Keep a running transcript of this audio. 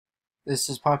This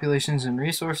is Populations and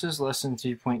Resources, Lesson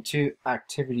 3.2,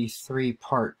 Activity 3,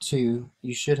 Part 2.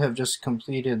 You should have just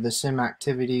completed the sim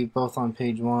activity both on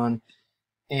page 1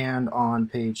 and on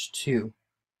page 2.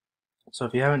 So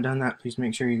if you haven't done that, please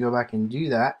make sure you go back and do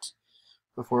that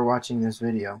before watching this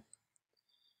video.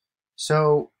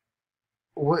 So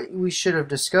what we should have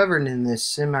discovered in this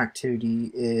sim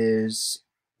activity is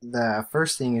the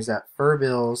first thing is that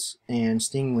furbills and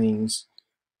stingwings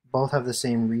both have the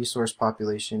same resource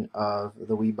population of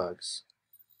the wee bugs.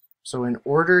 So in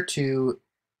order to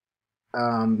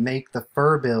make the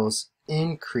furbills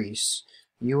increase,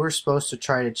 you were supposed to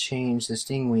try to change the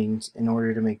stingwings in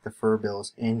order to make the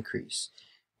furbills increase.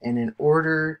 And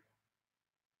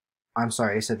I'm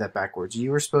sorry, I said that backwards.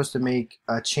 You were supposed to make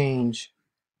a change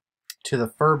to the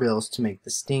furbills to make the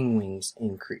stingwings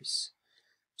increase.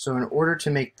 So in order to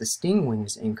make the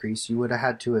stingwings increase, you would have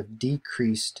had to have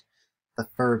decreased the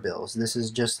furbills. This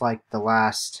is just like the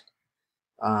last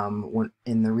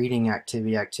in the reading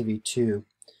activity, activity 2,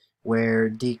 where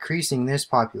decreasing this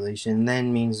population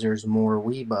then means there's more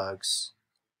wee bugs,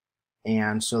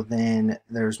 and so then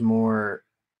there's more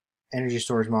energy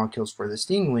storage molecules for the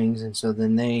stingwings, and so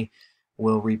then they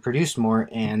will reproduce more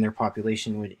and their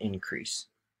population would increase.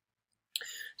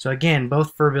 So again,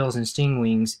 both furbills and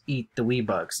stingwings eat the wee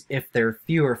bugs. If there are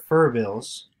fewer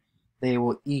furbills, they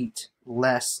will eat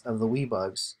less of the wee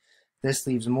bugs. This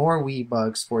leaves more wee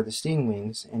bugs for the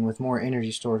stingwings, and with more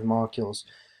energy storage molecules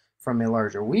from a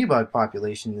larger wee bug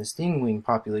population, the stingwing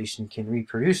population can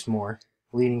reproduce more,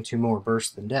 leading to more births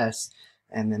than deaths,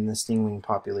 and then the stingwing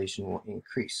population will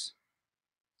increase.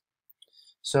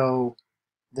 So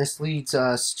this leads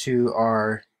us to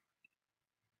our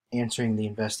answering the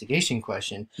investigation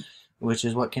question, which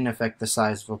is what can affect the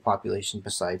size of a population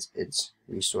besides its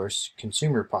resource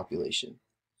consumer population.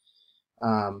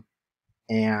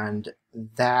 And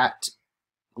that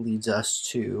leads us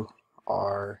to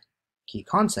our key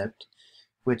concept,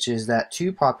 which is that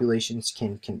two populations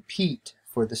can compete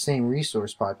for the same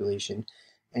resource population,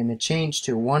 and a change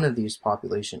to one of these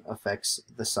populations affects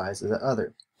the size of the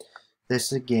other.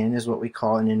 This again is what we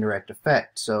call an indirect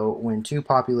effect. So when two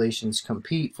populations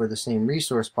compete for the same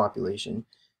resource population,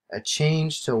 a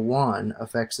change to one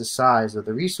affects the size of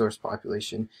the resource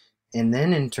population, and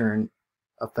then in turn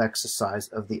affects the size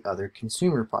of the other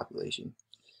consumer population.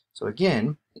 So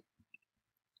again,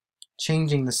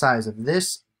 changing the size of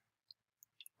this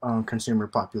consumer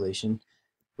population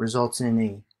results in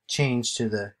a change to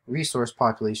the resource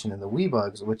population of the wee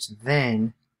bugs, which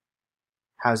then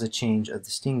has a change of the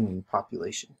stingwing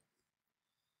population.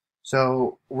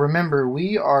 So remember,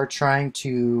 we are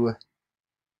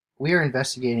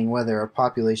investigating whether a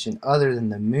population other than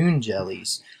the moon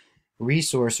jellies,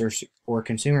 resource or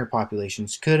consumer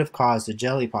populations, could have caused the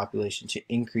jelly population to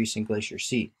increase in Glacier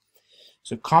Sea.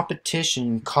 So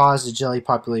competition caused the jelly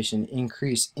population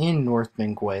increase in North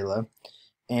Benguela,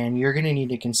 and you're going to need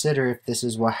to consider if this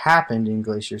is what happened in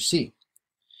Glacier Sea.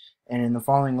 And in the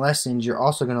following lessons, you're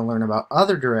also going to learn about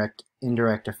other direct,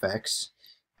 indirect effects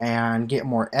and get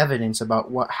more evidence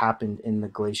about what happened in the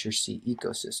Glacier Sea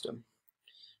ecosystem.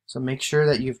 So make sure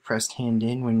that you've pressed hand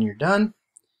in when you're done,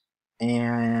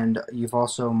 and you've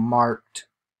also marked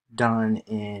done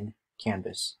in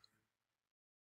Canvas.